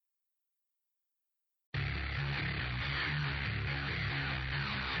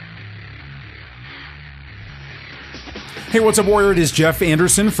Hey, what's up, Warrior? It is Jeff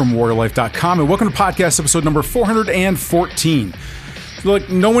Anderson from WarriorLife.com, and welcome to podcast episode number 414. Look,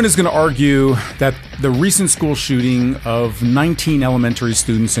 no one is going to argue that the recent school shooting of 19 elementary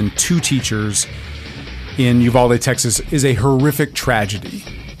students and 2 teachers in Uvalde, Texas, is a horrific tragedy.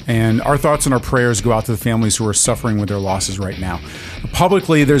 And our thoughts and our prayers go out to the families who are suffering with their losses right now.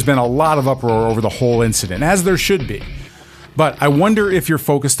 Publicly, there's been a lot of uproar over the whole incident, as there should be. But I wonder if you're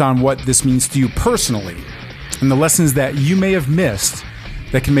focused on what this means to you personally, and the lessons that you may have missed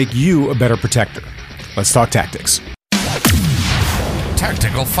that can make you a better protector. Let's talk tactics.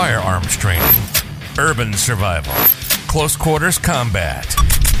 Tactical firearms training, urban survival, close quarters combat.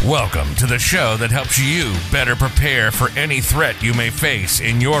 Welcome to the show that helps you better prepare for any threat you may face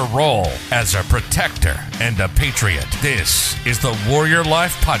in your role as a protector and a patriot. This is the Warrior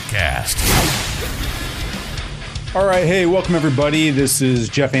Life Podcast. All right. Hey, welcome, everybody. This is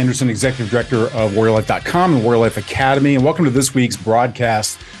Jeff Anderson, Executive Director of WarriorLife.com and Warrior Life Academy. And welcome to this week's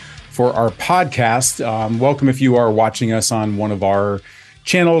broadcast for our podcast. Welcome if you are watching us on one of our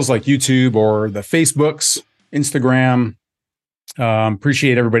channels like YouTube or the Facebooks, Instagram.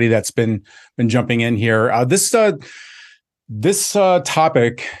 Appreciate everybody that's been jumping in here. This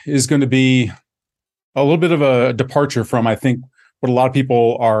topic is going to be a little bit of a departure from, I think, what a lot of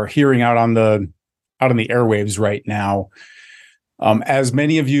people are hearing out on the airwaves right now. As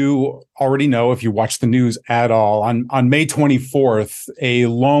many of you already know, if you watch the news at all, on May 24th, a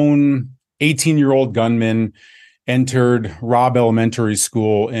lone 18-year-old gunman entered Robb Elementary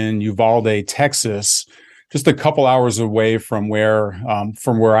School in Uvalde, Texas, just a couple hours away from where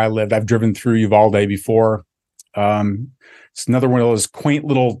I lived. I've driven through Uvalde before. It's another one of those quaint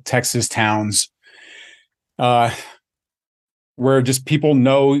little Texas towns. Where just people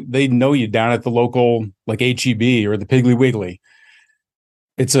know you down at the local like H-E-B or the Piggly Wiggly.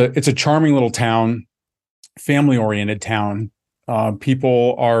 It's a charming little town, family-oriented town.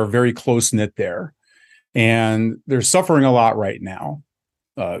 People are very close-knit there, and they're suffering a lot right now.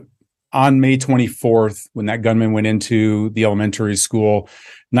 On May 24th, when that gunman went into the elementary school,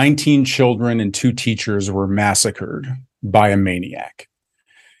 19 children and 2 teachers were massacred by a maniac.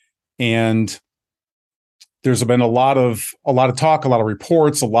 And there's been a lot of talk, a lot of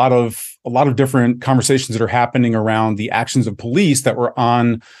reports, a lot of different conversations that are happening around the actions of police that were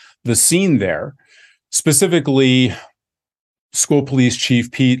on the scene there. Specifically, School Police Chief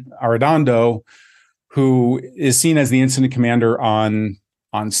Pete Arredondo, who is seen as the incident commander on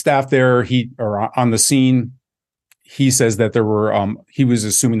staff there, on the scene. He says that there were he was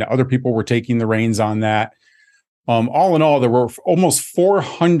assuming that other people were taking the reins on that. All in all, there were almost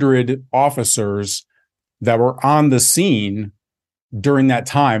 400 officers that were on the scene during that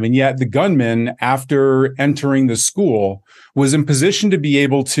time. And yet the gunman, after entering the school, was in position to be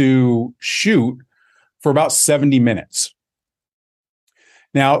able to shoot for about 70 minutes.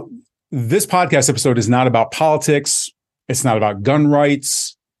 Now, this podcast episode is not about politics. It's not about gun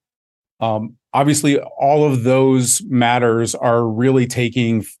rights. Obviously, all of those matters are really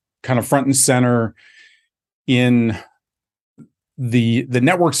taking kind of front and center in the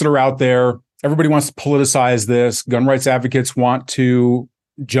networks that are out there. Everybody wants to politicize this. Gun rights advocates want to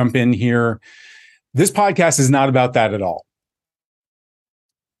jump in here. This podcast is not about that at all.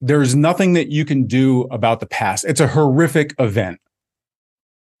 There's nothing that you can do about the past. It's a horrific event.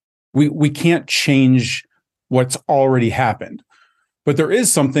 We can't change what's already happened, but there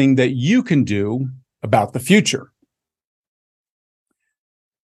is something that you can do about the future.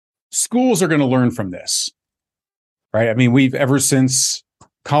 Schools are going to learn from this, right? I mean, ever since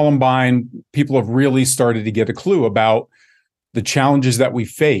Columbine, people have really started to get a clue about the challenges that we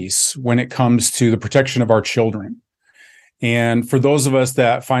face when it comes to the protection of our children. And for those of us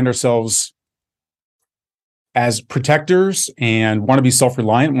that find ourselves as protectors and want to be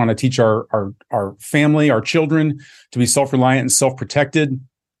self-reliant, want to teach our family, our children to be self-reliant and self-protected,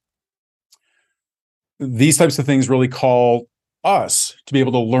 these types of things really call us to be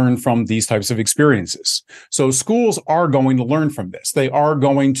able to learn from these types of experiences. So schools are going to learn from this. They are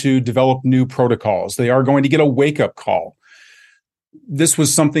going to develop new protocols. They are going to get a wake-up call. This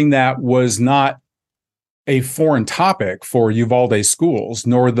was something that was not a foreign topic for Uvalde schools,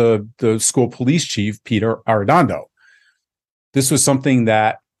 nor the school police chief, Peter Arredondo. This was something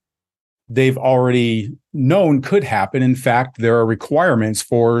that they've already known could happen. In fact, there are requirements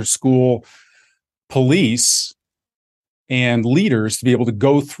for school police and leaders to be able to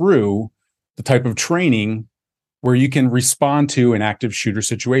go through the type of training where you can respond to an active shooter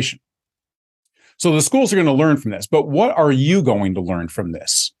situation. So the schools are going to learn from this, but what are you going to learn from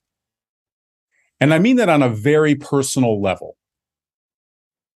this? And I mean that on a very personal level.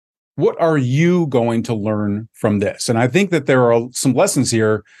 What are you going to learn from this? And I think that there are some lessons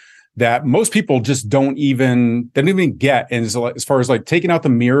here that most people just don't even get. And as far as like taking out the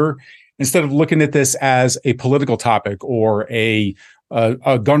mirror, instead of looking at this as a political topic or a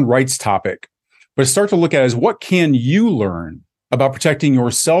gun rights topic, but start to look at it as what can you learn about protecting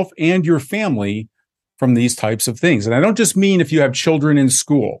yourself and your family from these types of things. And I don't just mean if you have children in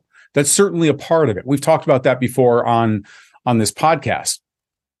school. That's certainly a part of it. We've talked about that before on this podcast.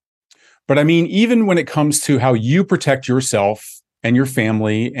 But I mean, even when it comes to how you protect yourself and your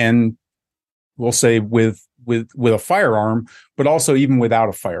family, and we'll say with a firearm, but also even without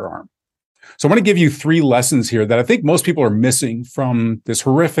a firearm. So I want to give you 3 lessons here that I think most people are missing from this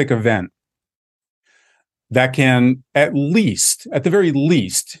horrific event that can at the very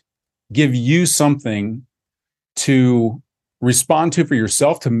least, give you something to respond to for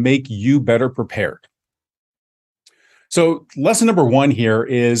yourself to make you better prepared. So lesson number 1 here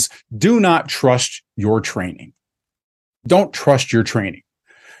is do not trust your training. Don't trust your training.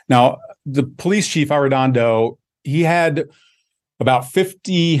 Now, the police chief, Arredondo, he had about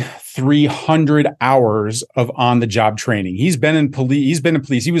 5,300 hours of on-the-job training. He's been in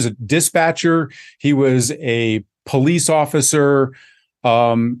police. He was a dispatcher. He was a police officer.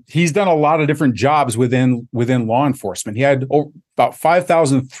 He's done a lot of different jobs within law enforcement. He had about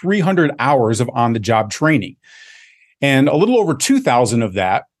 5,300 hours of on-the-job training. And a little over 2,000 of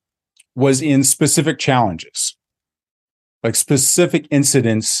that was in specific challenges, like specific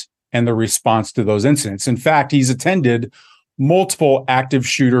incidents and the response to those incidents. In fact, he's attended multiple active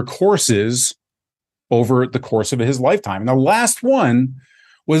shooter courses over the course of his lifetime. And the last one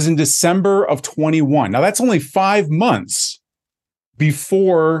was in December of 21. Now, that's only 5 months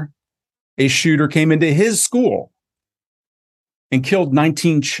before a shooter came into his school and killed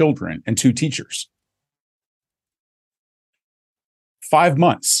 19 children and 2 teachers. 5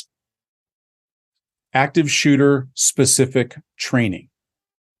 months. Active shooter specific training.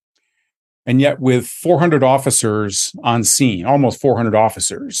 And yet with 400 officers on scene, almost 400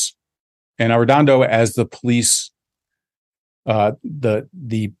 officers, and Arredondo as the police,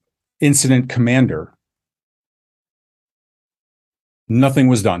 the incident commander, nothing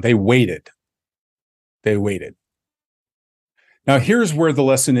was done. They waited. Now, here's where the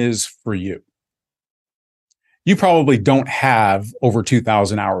lesson is for you. You probably don't have over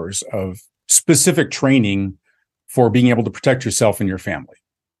 2,000 hours of specific training for being able to protect yourself and your family,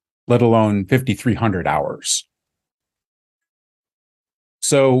 let alone 5,300 hours.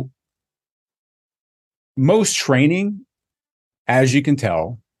 So most training, as you can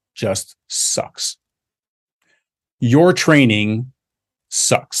tell, just sucks. Your training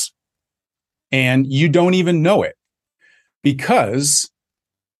sucks. And you don't even know it because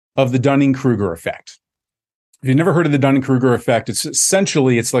of the Dunning-Kruger effect. If you've never heard of the Dunning-Kruger effect,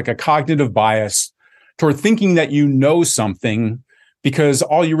 it's like a cognitive bias toward thinking that you know something because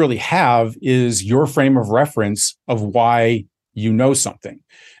all you really have is your frame of reference of why you know something.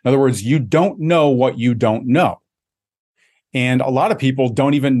 In other words, you don't know what you don't know. And a lot of people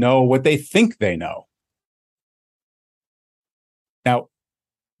don't even know what they think they know. Now,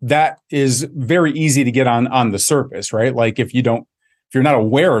 that is very easy to get on the surface, right? Like if you're not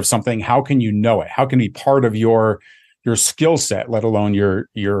aware of something, how can you know it? How can it be part of your skill set, let alone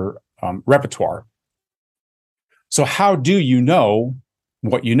your repertoire? So how do you know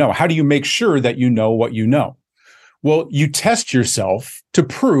what you know? How do you make sure that you know what you know? Well, you test yourself to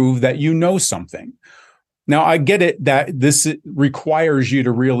prove that you know something. Now, I get it that this requires you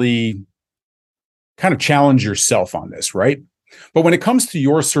to really kind of challenge yourself on this, right? But when it comes to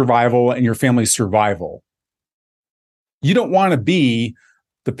your survival and your family's survival, you don't want to be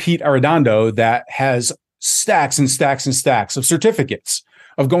the Pete Arredondo that has stacks and stacks and stacks of certificates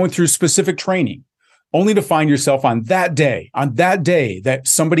of going through specific training, only to find yourself on that day that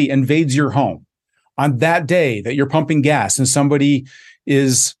somebody invades your home, on that day that you're pumping gas and somebody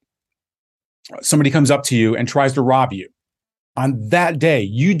comes up to you and tries to rob you. On that day,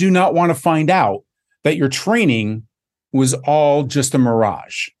 you do not want to find out that your training was all just a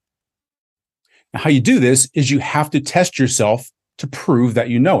mirage. Now, how you do this is you have to test yourself to prove that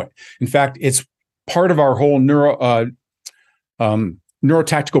you know it. In fact, it's part of our whole neurotactical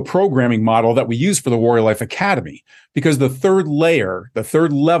programming model that we use for the Warrior Life Academy, because the third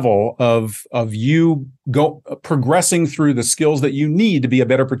level of you progressing through the skills that you need to be a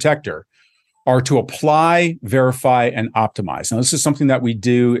better protector are to apply, verify, and optimize. Now, this is something that we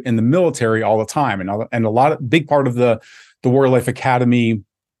do in the military all the time, and a big part of the Warrior Life Academy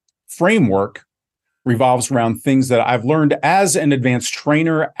framework revolves around things that I've learned as an advanced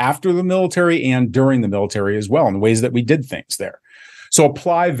trainer after the military and during the military as well, and the ways that we did things there. So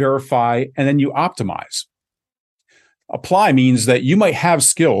apply, verify, and then you optimize. Apply means that you might have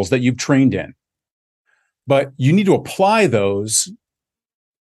skills that you've trained in, but you need to apply those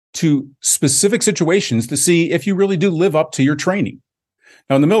to specific situations to see if you really do live up to your training.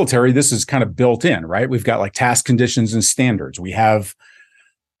 Now, in the military, this is kind of built in, right? We've got like task conditions and standards. We have,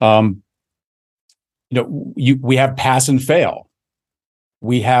 we have pass and fail.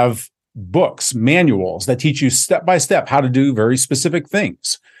 We have books, manuals that teach you step by step how to do very specific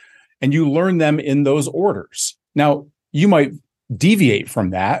things, and you learn them in those orders. Now, you might deviate from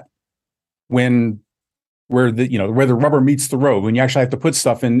that where the rubber meets the road, when you actually have to put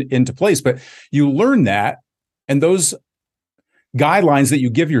stuff into place, but you learn that, and those guidelines that you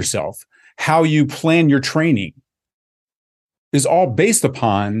give yourself, how you plan your training, is all based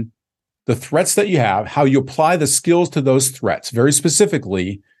upon the threats that you have, how you apply the skills to those threats very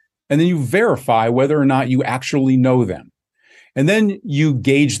specifically, and then you verify whether or not you actually know them. And then you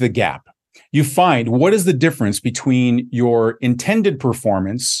gauge the gap. You find what is the difference between your intended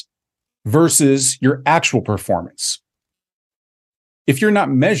performance versus your actual performance. If you're not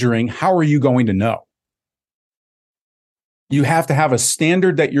measuring, how are you going to know? You have to have a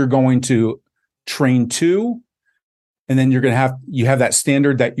standard that you're going to train to, and then you have that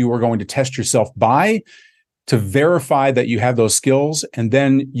standard that you are going to test yourself by to verify that you have those skills, and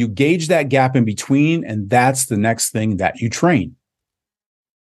then you gauge that gap in between, and that's the next thing that you train.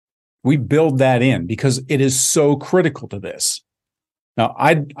 We build that in because it is so critical to this. Now,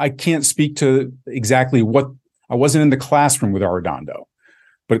 I can't speak to exactly I wasn't in the classroom with Arredondo,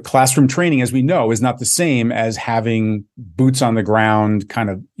 but classroom training, as we know, is not the same as having boots on the ground kind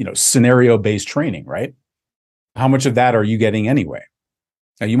of, scenario-based training, right? How much of that are you getting anyway?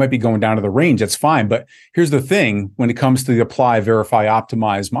 Now, you might be going down to the range, that's fine. But here's the thing, when it comes to the apply, verify,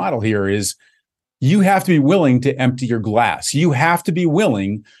 optimize model here is you have to be willing to empty your glass. You have to be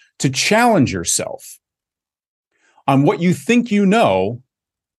willing to challenge yourself on what you think you know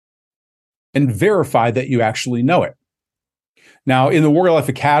and verify that you actually know it. Now, in the Warrior Life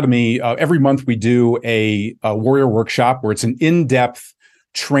Academy, every month we do a warrior workshop where it's an in-depth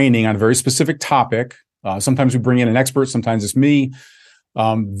training on a very specific topic. Sometimes we bring in an expert, sometimes it's me.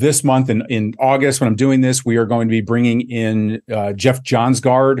 This month in August, when I'm doing this, we are going to be bringing in Jeff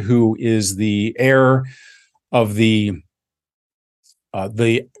Johnsgaard, who is the heir of the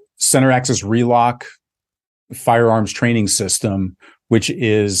center axis relock firearms training system, which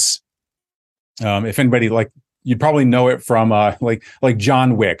is, if anybody you'd probably know it from like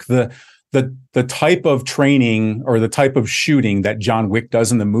John Wick. The type of training or the type of shooting that John Wick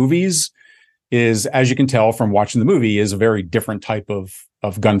does in the movies is, as you can tell from watching the movie, is a very different type of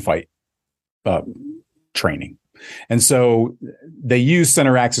gunfight training. And so they use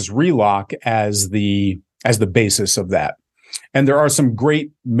center axis relock as the basis of that. And there are some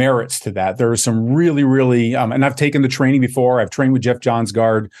great merits to that. There are some really, really, and I've taken the training before. I've trained with Jeff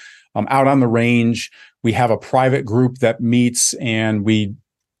Johnsgaard out on the range. We have a private group that meets, and we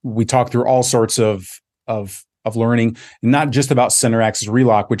talk through all sorts of learning, not just about center axis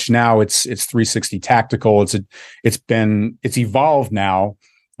relock, which now it's 360 tactical. It's evolved now.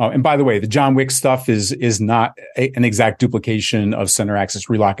 And by the way, the John Wick stuff is not an exact duplication of center axis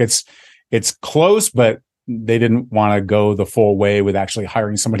relock. It's close, but they didn't want to go the full way with actually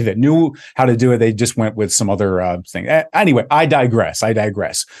hiring somebody that knew how to do it. They just went with some other thing. Anyway, I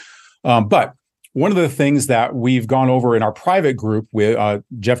digress. But one of the things that we've gone over in our private group with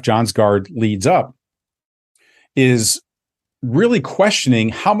Jeff Johnsgaard leads up is really questioning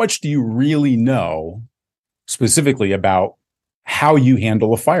how much do you really know specifically about how you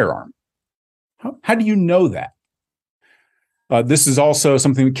handle a firearm? How do you know that? This is also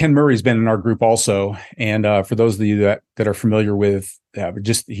something that Ken Murray's been in our group also. And for those of you that are familiar with,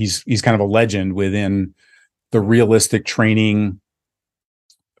 he's kind of a legend within the realistic training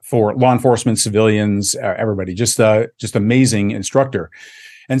for law enforcement, civilians, everybody, just amazing instructor.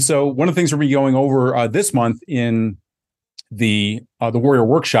 And so one of the things we'll be going over this month in the Warrior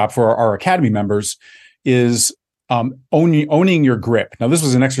Workshop for our Academy members is owning your grip. Now, this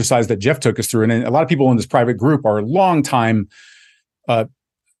was an exercise that Jeff took us through, and a lot of people in this private group are longtime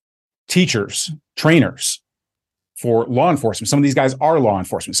teachers, trainers for law enforcement. Some of these guys are law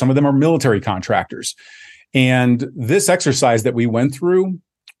enforcement. Some of them are military contractors. And this exercise that we went through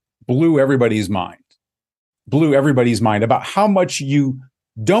blew everybody's mind about how much you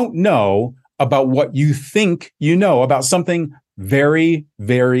don't know about what you think you know about something very,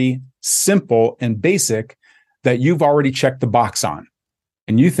 very simple and basic that you've already checked the box on,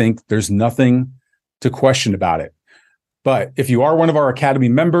 and you think there's nothing to question about it. But if you are one of our Academy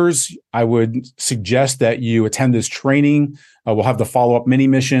members, I would suggest that you attend this training. We'll have the follow-up mini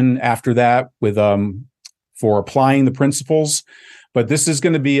mission after that with for applying the principles. But this is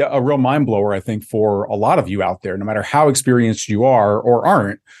going to be a real mind blower, I think, for a lot of you out there, no matter how experienced you are or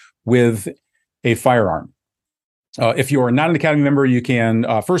aren't with a firearm. If you are not an Academy member, you can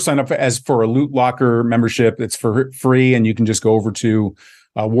first sign up as for a Loot Locker membership. It's for free, and you can just go over to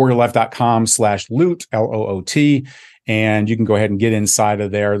warriorlife.com/loot, LOOT, and you can go ahead and get inside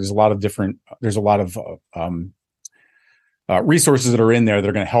of there. There's a lot of resources that are in there that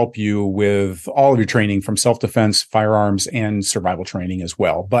are going to help you with all of your training, from self-defense, firearms, and survival training as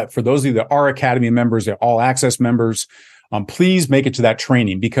well. But for those of you that are Academy members, they're all access members, please make it to that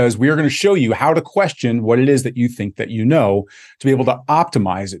training, because we are going to show you how to question what it is that you think that you know, to be able to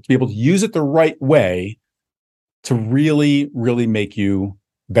optimize it, to be able to use it the right way to really, really make you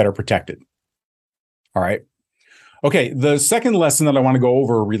better protected. All right. Okay. The second lesson that I want to go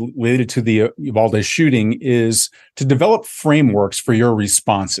over related to the Uvalde shooting is to develop frameworks for your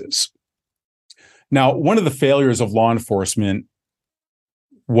responses. Now, one of the failures of law enforcement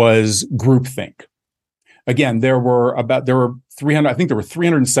was groupthink. Again, there were 300, I think there were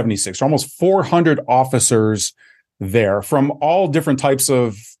 376, almost 400 officers there from all different types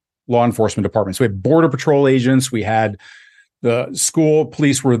of law enforcement departments. We had Border Patrol agents, we had the school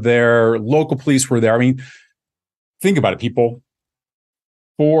police were there, local police were there. I mean, think about it, people.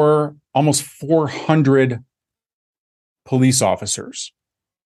 For almost 400 police officers.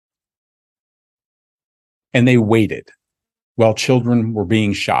 And they waited while children were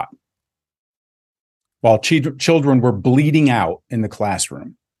being shot, while children were bleeding out in the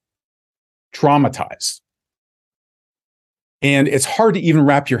classroom, traumatized. And it's hard to even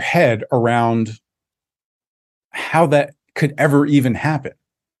wrap your head around how that could ever even happen.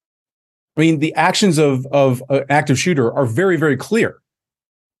 I mean, the actions of an active shooter are very, very clear.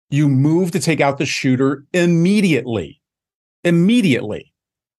 You move to take out the shooter immediately. Immediately.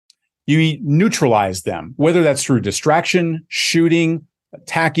 You neutralize them, whether that's through distraction, shooting,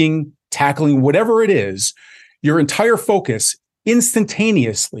 attacking, tackling, whatever it is. Your entire focus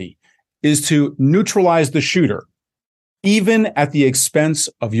instantaneously is to neutralize the shooter, even at the expense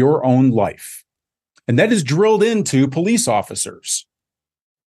of your own life. And that is drilled into police officers.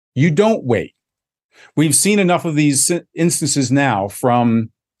 You don't wait. We've seen enough of these instances now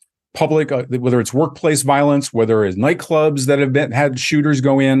from public, whether it's workplace violence, whether it's nightclubs that have had shooters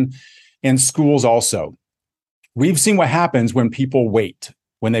go in, and schools also. We've seen what happens when people wait,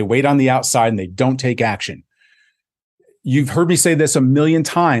 when they wait on the outside and they don't take action. You've heard me say this a million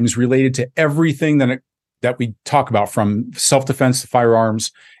times related to everything that we talk about, from self-defense,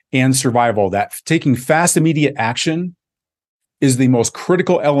 firearms, and survival, that taking fast, immediate action is the most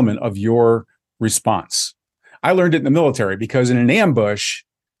critical element of your response. I learned it in the military, because in an ambush,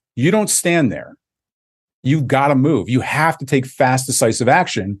 you don't stand there. You've got to move. You have to take fast, decisive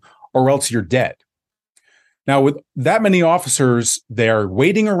action, or else you're dead. Now, with that many officers there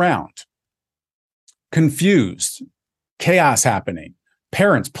waiting around, confused, chaos happening,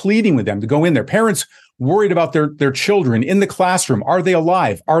 parents pleading with them to go in there, parents worried about their children in the classroom. Are they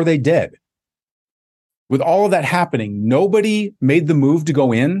alive? Are they dead? With all of that happening, nobody made the move to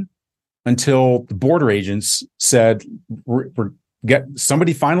go in until the border agents said,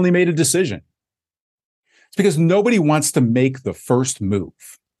 somebody finally made a decision. It's because nobody wants to make the first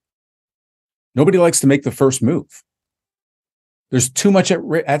move. Nobody likes to make the first move. There's too much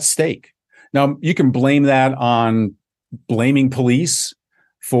at stake. Now, you can blame that on blaming police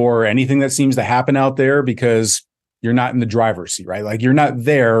for anything that seems to happen out there, because you're not in the driver's seat, right? Like, you're not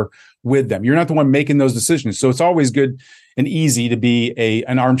there with them. You're not the one making those decisions. So it's always good and easy to be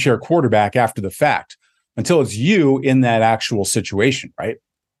an armchair quarterback after the fact, until it's you in that actual situation, right?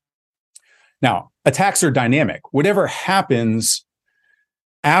 Now, attacks are dynamic. Whatever happens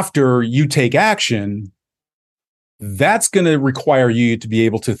after you take action, that's going to require you to be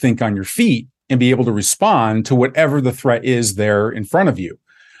able to think on your feet and be able to respond to whatever the threat is there in front of you.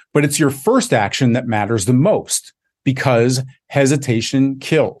 But it's your first action that matters the most, because hesitation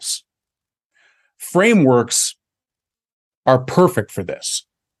kills. Frameworks are perfect for this,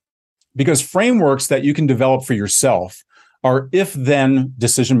 because frameworks that you can develop for yourself are if-then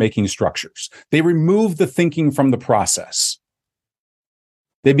decision-making structures. They remove the thinking from the process.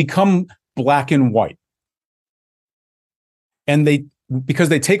 They become black and white. And because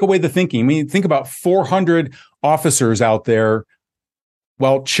they take away the thinking. I mean, think about 400 officers out there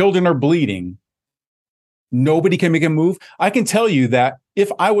while children are bleeding. Nobody can make a move. I can tell you that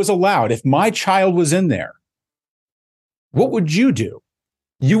if I was allowed, if my child was in there, what would you do?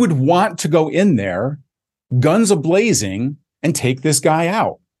 You would want to go in there guns a-blazing, and take this guy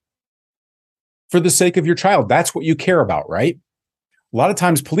out for the sake of your child. That's what you care about, right? A lot of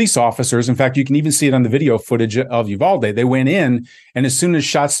times police officers, in fact, you can even see it on the video footage of Uvalde, they went in, and as soon as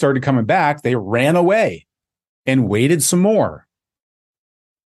shots started coming back, they ran away and waited some more.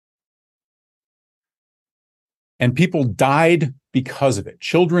 And people died because of it.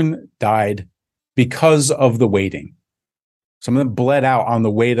 Children died because of the waiting. Some of them bled out on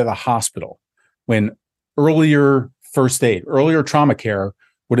the way to the hospital when earlier first aid, earlier trauma care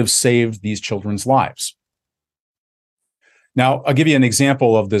would have saved these children's lives. Now, I'll give you an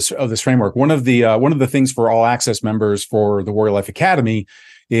example of this framework. One of the things for all access members for the Warrior Life Academy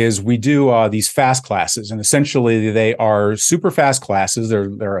is we do these fast classes, and essentially they are super fast classes.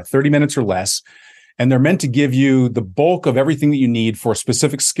 They're 30 minutes or less, and they're meant to give you the bulk of everything that you need for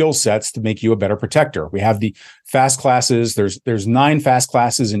specific skill sets to make you a better protector. We have the fast classes. There's 9 fast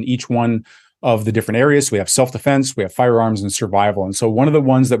classes in each one of the different areas. So we have self-defense, we have firearms, and survival. And so one of the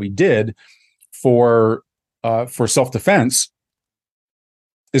ones that we did for self-defense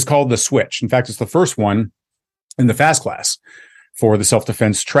is called the Switch. In fact, it's the first one in the fast class for the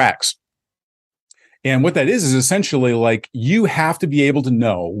self-defense tracks. And what that is essentially like you have to be able to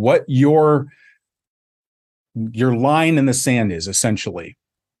know what your line in the sand is, essentially.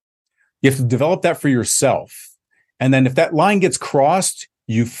 You have to develop that for yourself. And then if that line gets crossed,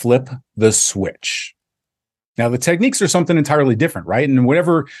 you flip the switch. Now, the techniques are something entirely different, right? And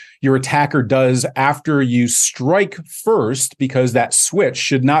whatever your attacker does after you strike first, because that switch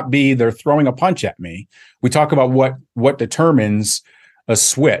should not be they're throwing a punch at me. We talk about what determines a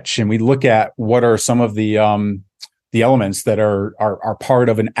switch, and we look at what are some of the elements that are part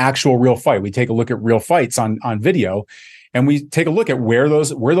of an actual real fight. We take a look at real fights on video, and we take a look at where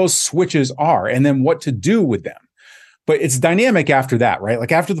those switches are, and then what to do with them. But it's dynamic after that, right?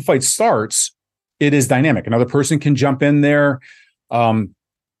 Like after the fight starts, it is dynamic. Another person can jump in there. A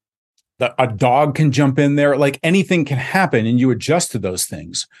dog can jump in there. Like anything can happen, and you adjust to those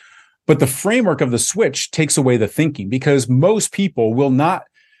things. But the framework of the switch takes away the thinking, because most people will not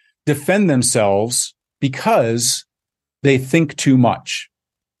defend themselves because they think too much.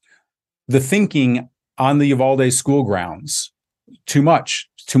 The thinking on the Uvalde school grounds, too much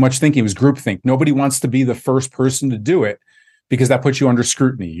thinking. It was groupthink. Nobody wants to be the first person to do it because that puts you under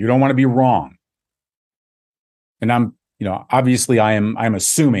scrutiny. You don't want to be wrong. And obviously I'm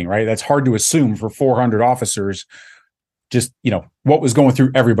assuming, right? That's hard to assume for 400 officers, just, what was going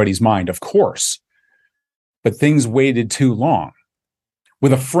through everybody's mind, of course. But things waited too long.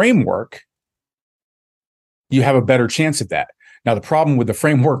 With a framework, you have a better chance at that. Now, the problem with the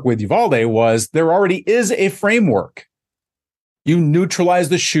framework with Uvalde was there already is a framework. You neutralize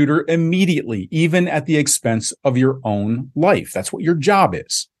the shooter immediately, even at the expense of your own life. That's what your job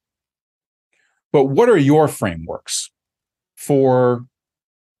is. But what are your frameworks for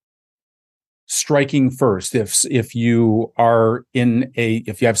striking first? If you have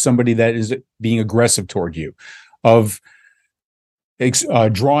somebody that is being aggressive toward you, of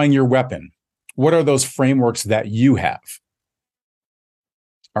drawing your weapon, what are those frameworks that you have?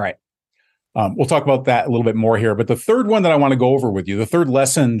 All right. We'll talk about that a little bit more here. But the third one that I want to go over with you, the third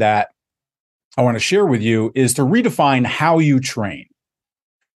lesson that I want to share with you, is to redefine how you train.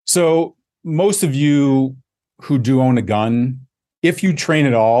 So most of you who do own a gun, if you train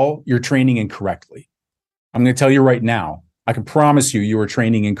at all, you're training incorrectly. I'm going to tell you right now, I can promise you are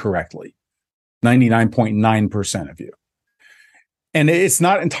training incorrectly. 99.9% of you. And it's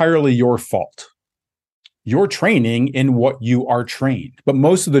not entirely your fault. You're training in what you are trained. But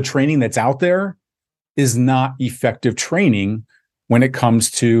most of the training that's out there is not effective training when it comes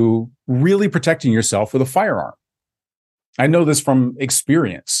to really protecting yourself with a firearm. I know this from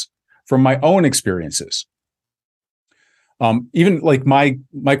experience, from my own experiences. Even like my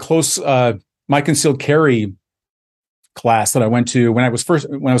concealed carry class that I went to when I was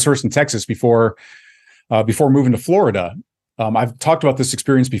first in Texas before moving to Florida. I've talked about this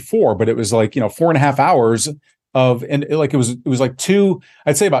experience before, but it was like, 4.5 hours it was like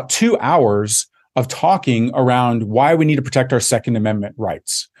I'd say about 2 hours of talking around why we need to protect our Second Amendment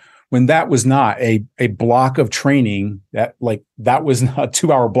rights. When that was not a block of training, that was not a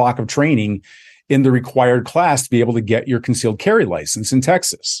 2-hour block of training in the required class to be able to get your concealed carry license in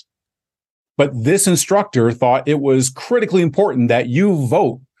Texas. But this instructor thought it was critically important that you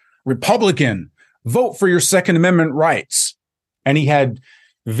vote Republican, vote for your Second Amendment rights. And he had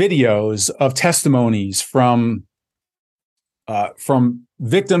videos of testimonies from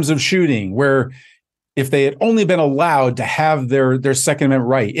victims of shooting where if they had only been allowed to have their Second Amendment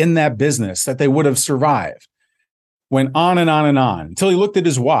right in that business, that they would have survived. went on and on and on until he looked at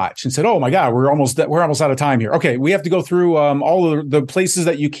his watch and said, "Oh my God, we're almost out of time here. Okay, we have to go through all of the places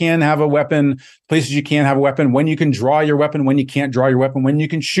that you can have a weapon, places you can't have a weapon, when you can draw your weapon, when you can't draw your weapon, when you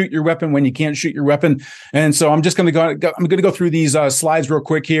can shoot your weapon, when you can't shoot your weapon." And so I'm just going to go through these slides real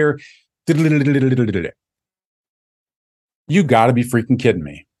quick here. You got to be freaking kidding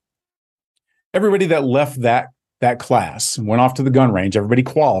me! Everybody that left that class and went off to the gun range, everybody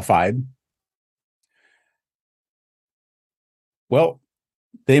qualified. Well,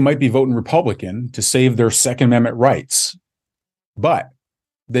 they might be voting Republican to save their Second Amendment rights, but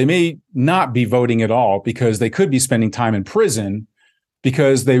they may not be voting at all because they could be spending time in prison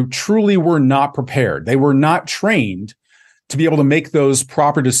because they truly were not prepared. They were not trained to be able to make those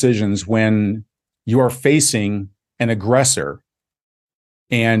proper decisions when you are facing an aggressor,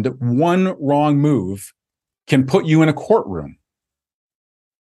 and one wrong move can put you in a courtroom.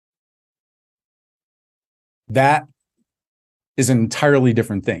 That is an entirely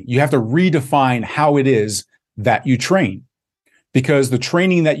different thing. You have to redefine how it is that you train, because the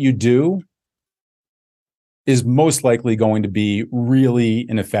training that you do is most likely going to be really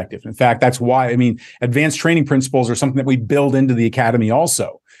ineffective. In fact, that's why, advanced training principles are something that we build into the academy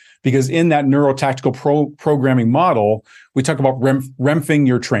also, because in that neurotactical programming model, we talk about REMFing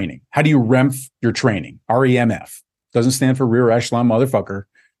your training. How do you REMF your training? REMF doesn't stand for rear echelon motherfucker.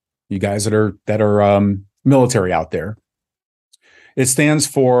 You guys that are military out there. It stands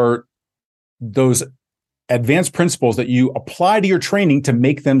for those advanced principles that you apply to your training to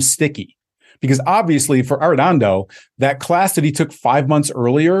make them sticky. Because obviously for Arredondo, that class that he took 5 months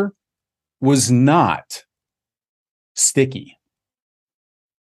earlier was not sticky.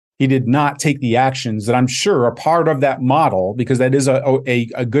 He did not take the actions that I'm sure are part of that model, because that is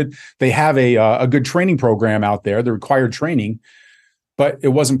a good, they have a good training program out there, the required training, but it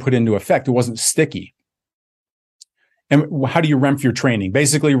wasn't put into effect. It wasn't sticky. And how do you REMF your training?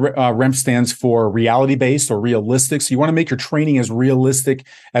 Basically, REMF stands for reality-based or realistic. So you want to make your training as realistic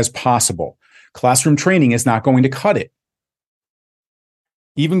as possible. Classroom training is not going to cut it.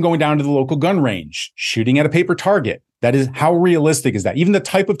 Even going down to the local gun range, shooting at a paper target. That is, how realistic is that? Even the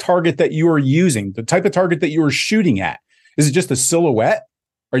type of target that you are using, the type of target that you are shooting at. Is it just a silhouette?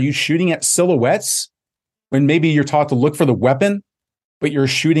 Are you shooting at silhouettes when maybe you're taught to look for the weapon, but you're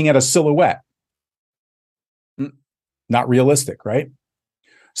shooting at a silhouette? Not realistic, right?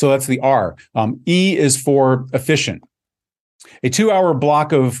 So that's the R. E is for efficient. A 2-hour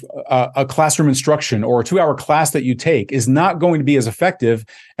block of a classroom instruction or a 2-hour class that you take is not going to be as effective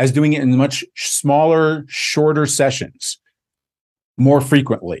as doing it in much smaller, shorter sessions more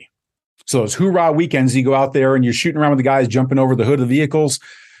frequently. So those hoorah weekends, you go out there and you're shooting around with the guys jumping over the hood of the vehicles.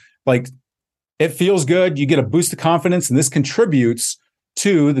 Like, it feels good. You get a boost of confidence, and this contributes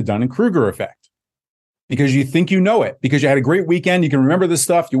to the Dunning-Kruger effect. Because you think you know it, because you had a great weekend, you can remember this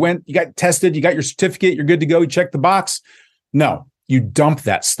stuff, you went, you got tested, you got your certificate, you're good to go, you check the box. No, you dump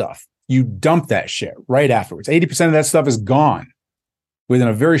that stuff. You dump that shit right afterwards. 80% of that stuff is gone within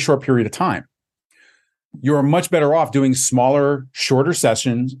a very short period of time. You're much better off doing smaller, shorter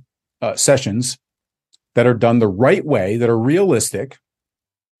sessions that are done the right way, that are realistic,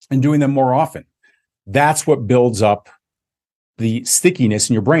 and doing them more often. That's what builds up the stickiness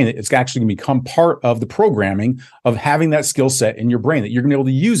in your brain. It's actually going to become part of the programming of having that skill set in your brain, that you're going to be able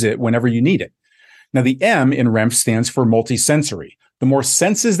to use it whenever you need it. Now, the M in REMF stands for multisensory. The more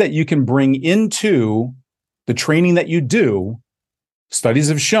senses that you can bring into the training that you do, studies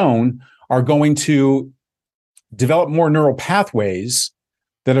have shown, are going to develop more neural pathways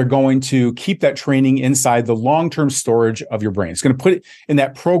that are going to keep that training inside the long-term storage of your brain. It's going to put it in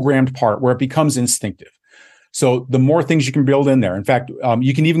that programmed part where it becomes instinctive. So the more things you can build in there. In fact,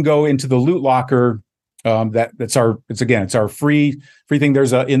 you can even go into the Loot Locker. It's our free thing.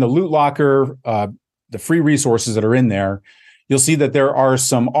 There's in the Loot Locker, the free resources that are in there. You'll see that there are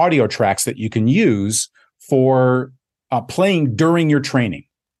some audio tracks that you can use for playing during your training,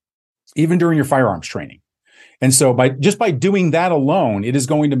 even during your firearms training. And so by doing that alone, it is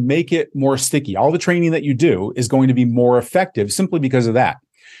going to make it more sticky. All the training that you do is going to be more effective simply because of that.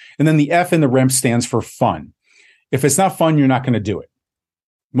 And then the F in the REMF stands for fun. If it's not fun, you're not going to do it.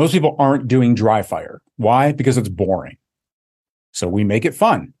 Most people aren't doing dry fire. Why? Because it's boring. So we make it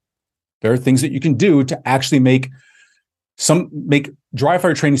fun. There are things that you can do to actually make dry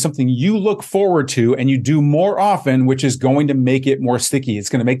fire training something you look forward to and you do more often, which is going to make it more sticky. It's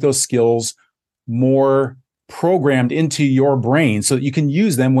going to make those skills more programmed into your brain so that you can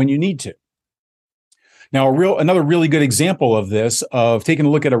use them when you need to. Now, another really good example of this, of taking a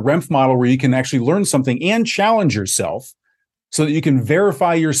look at a REMF model where you can actually learn something and challenge yourself so that you can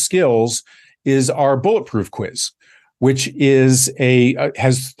verify your skills, is our bulletproof quiz. which is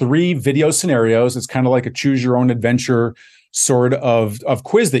has 3 video scenarios. It's kind of like a choose your own adventure sort of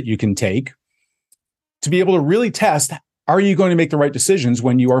quiz that you can take to be able to really test, are you going to make the right decisions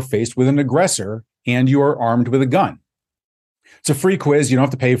when you are faced with an aggressor and you are armed with a gun? It's a free quiz. You don't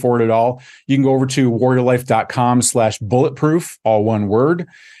have to pay for it at all. You can go over to warriorlife.com/bulletproof, all one word,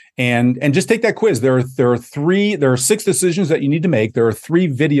 and just take that quiz. There are 6 decisions that you need to make. There are 3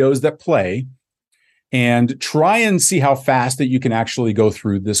 videos that play, and try and see how fast that you can actually go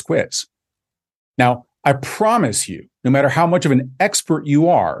through this quiz. Now, I promise you, no matter how much of an expert you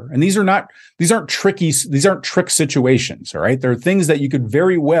are, and these aren't trick situations, all right? There are things that you could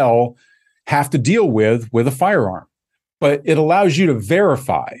very well have to deal with a firearm, but it allows you to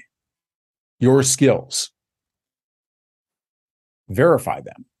verify your skills. Verify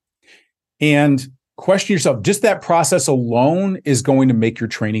them. And question yourself, just that process alone is going to make your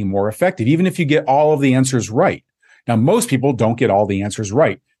training more effective, even if you get all of the answers right. Now, most people don't get all the answers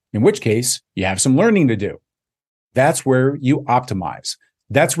right, in which case you have some learning to do. That's where you optimize.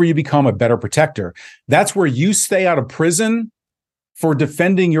 That's where you become a better protector. That's where you stay out of prison for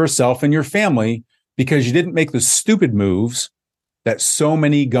defending yourself and your family because you didn't make the stupid moves that so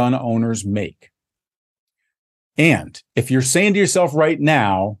many gun owners make. And if you're saying to yourself right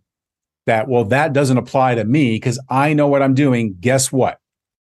now that, well, that doesn't apply to me because I know what I'm doing, guess what?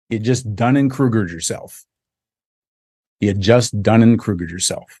 You just Dunning-Krugered yourself. You just Dunning-Krugered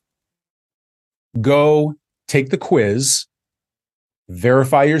yourself. Go take the quiz,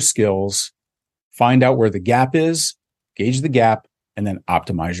 verify your skills, find out where the gap is, gauge the gap, and then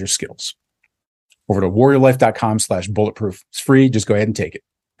optimize your skills. Over to warriorlife.com/bulletproof. It's free. Just go ahead and take it.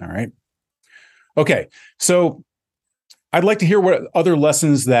 All right. Okay. So I'd like to hear what other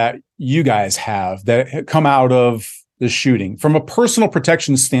lessons that you guys have that come out of the shooting from a personal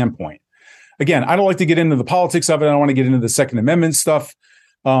protection standpoint. Again, I don't like to get into the politics of it. I don't want to get into the Second Amendment stuff.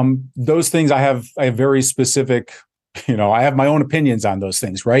 Those things I have very specific, I have my own opinions on those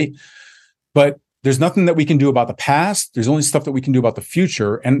things, right? But there's nothing that we can do about the past. There's only stuff that we can do about the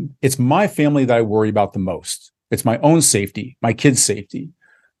future. And it's my family that I worry about the most. It's my own safety, my kids' safety,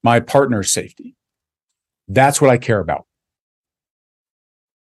 my partner's safety. That's what I care about.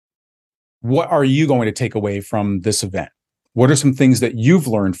 What are you going to take away from this event? What are some things that you've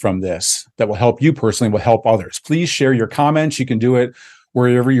learned from this that will help you personally, will help others? Please share your comments. You can do it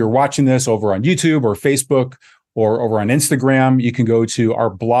wherever you're watching this, over on YouTube or Facebook or over on Instagram. You can go to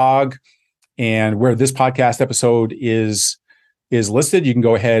our blog, and where this podcast episode is listed, you can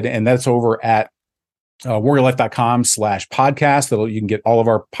go ahead, and that's over at warriorlife.com/podcast. You can get all of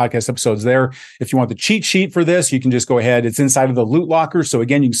our podcast episodes there. If you want the cheat sheet for this, you can just go ahead. It's inside of the Loot Locker. So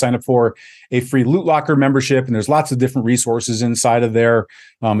again, you can sign up for a free Loot Locker membership, and there's lots of different resources inside of there.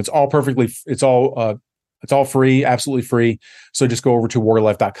 It's all free, absolutely free. So just go over to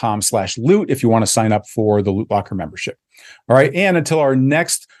warriorlife.com/loot if you want to sign up for the Loot Locker membership. All right. And until our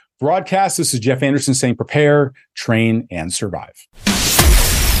next broadcast, this is Jeff Anderson saying, prepare, train, and survive.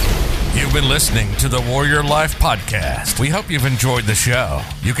 You've been listening to the Warrior Life Podcast. We hope you've enjoyed the show.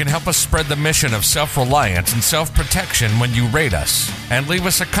 You can help us spread the mission of self-reliance and self-protection when you rate us and leave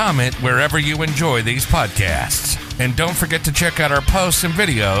us a comment wherever you enjoy these podcasts. And don't forget to check out our posts and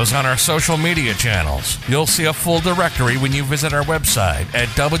videos on our social media channels. You'll see a full directory when you visit our website at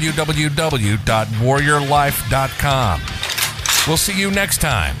www.warriorlife.com. We'll see you next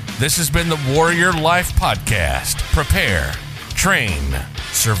time. This has been the Warrior Life Podcast. Prepare, train,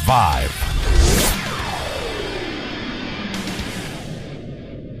 survive.